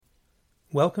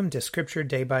Welcome to Scripture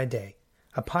Day by Day,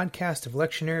 a podcast of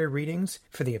lectionary readings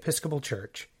for the Episcopal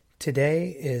Church. Today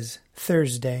is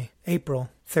Thursday, April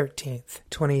 13th,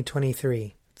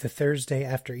 2023, the Thursday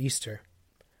after Easter.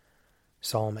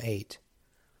 Psalm 8.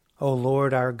 O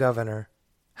Lord our Governor,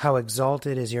 how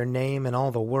exalted is your name in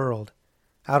all the world.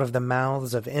 Out of the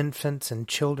mouths of infants and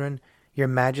children, your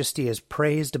majesty is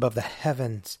praised above the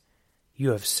heavens.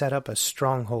 You have set up a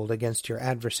stronghold against your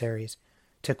adversaries,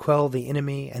 to quell the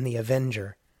enemy and the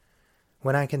avenger.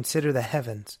 When I consider the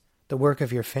heavens, the work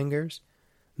of your fingers,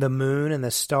 the moon and the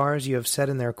stars you have set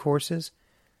in their courses,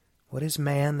 what is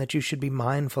man that you should be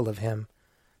mindful of him,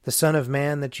 the son of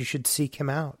man that you should seek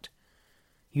him out?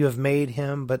 You have made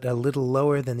him but a little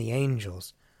lower than the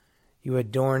angels. You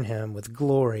adorn him with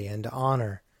glory and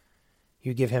honor.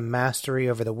 You give him mastery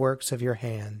over the works of your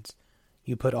hands.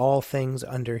 You put all things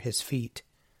under his feet,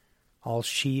 all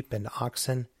sheep and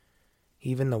oxen,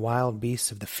 even the wild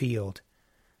beasts of the field,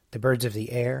 the birds of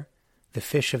the air, the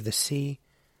fish of the sea,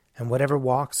 and whatever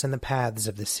walks in the paths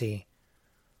of the sea.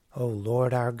 O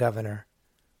Lord our Governor,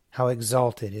 how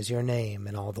exalted is your name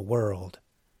in all the world.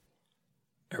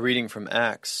 A reading from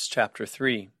Acts chapter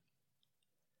 3.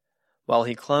 While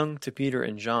he clung to Peter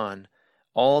and John,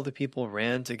 all the people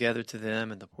ran together to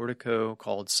them in the portico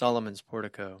called Solomon's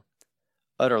portico,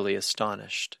 utterly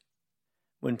astonished.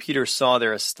 When Peter saw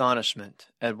their astonishment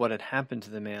at what had happened to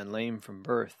the man lame from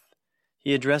birth,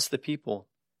 he addressed the people,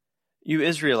 You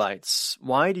Israelites,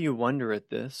 why do you wonder at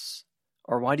this?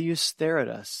 Or why do you stare at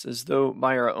us, as though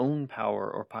by our own power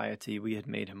or piety we had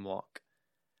made him walk?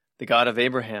 The God of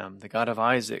Abraham, the God of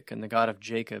Isaac, and the God of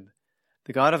Jacob,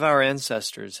 the God of our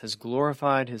ancestors, has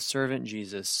glorified his servant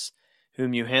Jesus,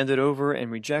 whom you handed over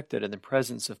and rejected in the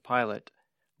presence of Pilate,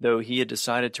 though he had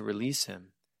decided to release him.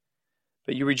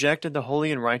 But you rejected the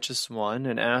holy and righteous one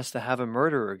and asked to have a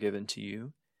murderer given to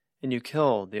you, and you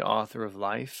killed the author of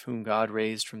life, whom God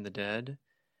raised from the dead.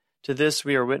 To this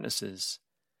we are witnesses,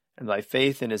 and by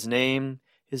faith in his name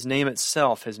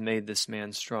itself has made this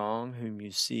man strong, whom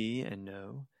you see and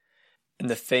know. And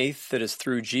the faith that is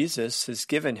through Jesus has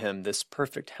given him this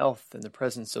perfect health in the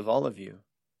presence of all of you.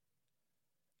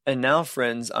 And now,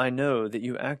 friends, I know that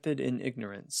you acted in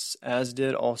ignorance, as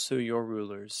did also your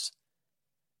rulers.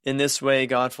 In this way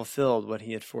God fulfilled what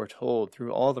he had foretold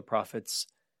through all the prophets,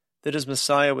 that his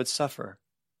Messiah would suffer.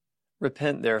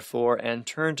 Repent, therefore, and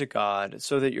turn to God,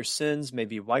 so that your sins may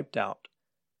be wiped out,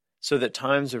 so that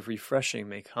times of refreshing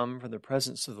may come from the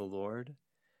presence of the Lord,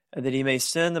 and that he may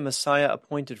send the Messiah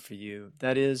appointed for you,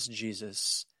 that is,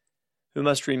 Jesus, who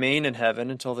must remain in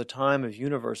heaven until the time of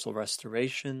universal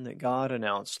restoration that God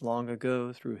announced long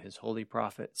ago through his holy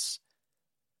prophets.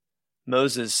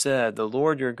 Moses said, The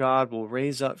Lord your God will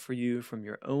raise up for you from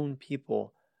your own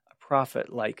people a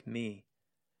prophet like me.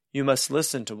 You must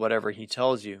listen to whatever he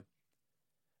tells you.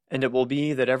 And it will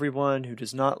be that everyone who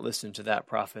does not listen to that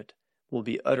prophet will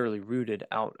be utterly rooted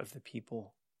out of the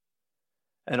people.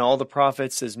 And all the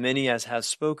prophets, as many as have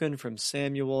spoken from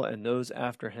Samuel and those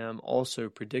after him, also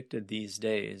predicted these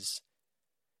days.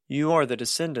 You are the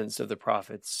descendants of the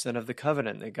prophets and of the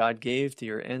covenant that God gave to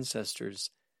your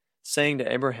ancestors, saying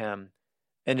to Abraham,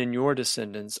 And in your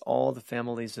descendants all the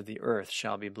families of the earth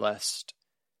shall be blessed.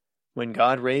 When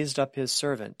God raised up his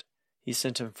servant, he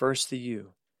sent him first to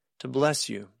you, to bless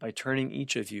you by turning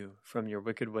each of you from your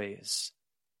wicked ways.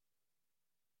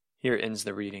 Here ends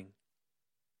the reading.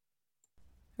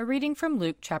 A reading from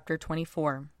Luke chapter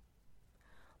 24.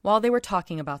 While they were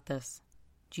talking about this,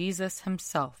 Jesus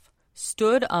himself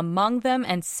stood among them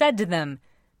and said to them,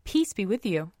 Peace be with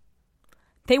you.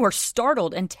 They were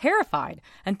startled and terrified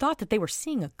and thought that they were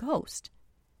seeing a ghost.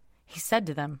 He said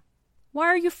to them, Why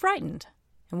are you frightened?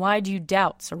 And why do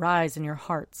doubts arise in your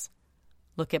hearts?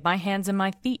 Look at my hands and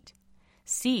my feet.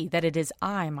 See that it is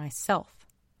I myself.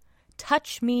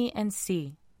 Touch me and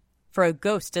see, for a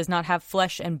ghost does not have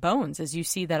flesh and bones as you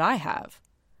see that I have.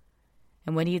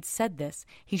 And when he had said this,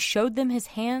 he showed them his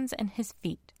hands and his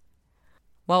feet.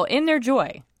 While in their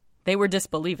joy they were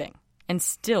disbelieving and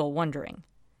still wondering,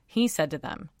 he said to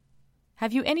them,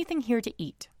 Have you anything here to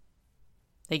eat?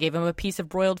 They gave him a piece of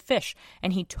broiled fish,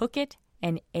 and he took it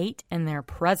and ate in their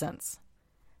presence.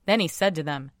 Then he said to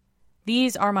them,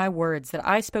 These are my words that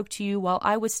I spoke to you while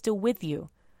I was still with you,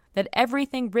 that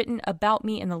everything written about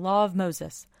me in the law of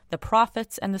Moses, the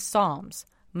prophets, and the Psalms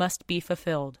must be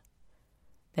fulfilled.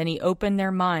 Then he opened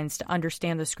their minds to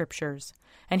understand the Scriptures,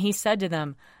 and he said to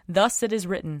them, Thus it is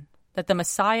written, that the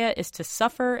Messiah is to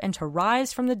suffer and to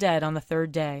rise from the dead on the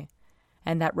third day,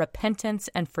 and that repentance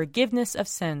and forgiveness of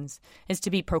sins is to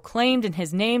be proclaimed in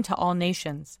his name to all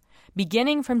nations,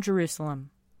 beginning from Jerusalem.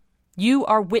 You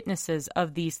are witnesses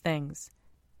of these things.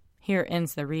 Here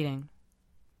ends the reading.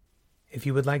 If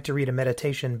you would like to read a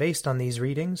meditation based on these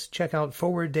readings, check out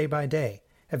Forward Day by Day,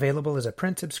 available as a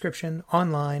print subscription,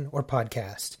 online, or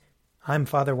podcast. I'm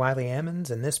Father Wiley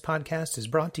Ammons, and this podcast is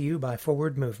brought to you by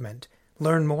Forward Movement.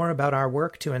 Learn more about our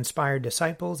work to inspire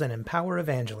disciples and empower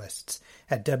evangelists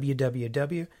at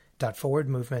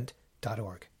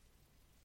www.forwardmovement.org.